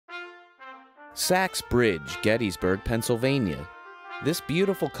Sachs Bridge, Gettysburg, Pennsylvania. This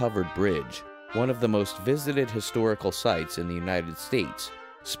beautiful covered bridge, one of the most visited historical sites in the United States,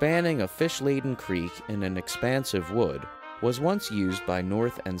 spanning a fish-laden creek in an expansive wood, was once used by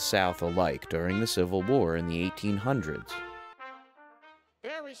North and South alike during the Civil War in the 1800s.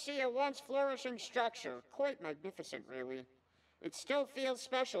 There we see a once flourishing structure, quite magnificent really. It still feels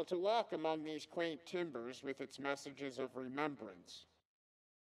special to walk among these quaint timbers with its messages of remembrance.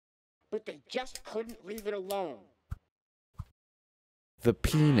 But they just couldn't leave it alone. The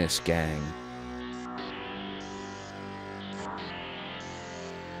Penis Gang.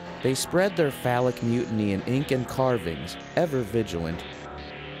 They spread their phallic mutiny in ink and carvings, ever vigilant,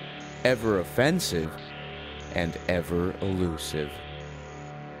 ever offensive, and ever elusive.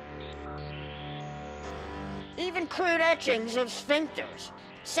 Even crude etchings of sphincters.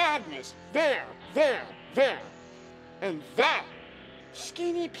 Sadness, there. And that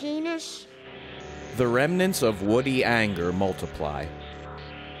skinny penis. The remnants of woody anger multiply.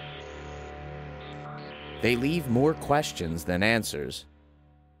 They leave more questions than answers,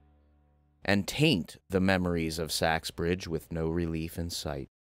 and taint the memories of Sachs Bridge with no relief in sight.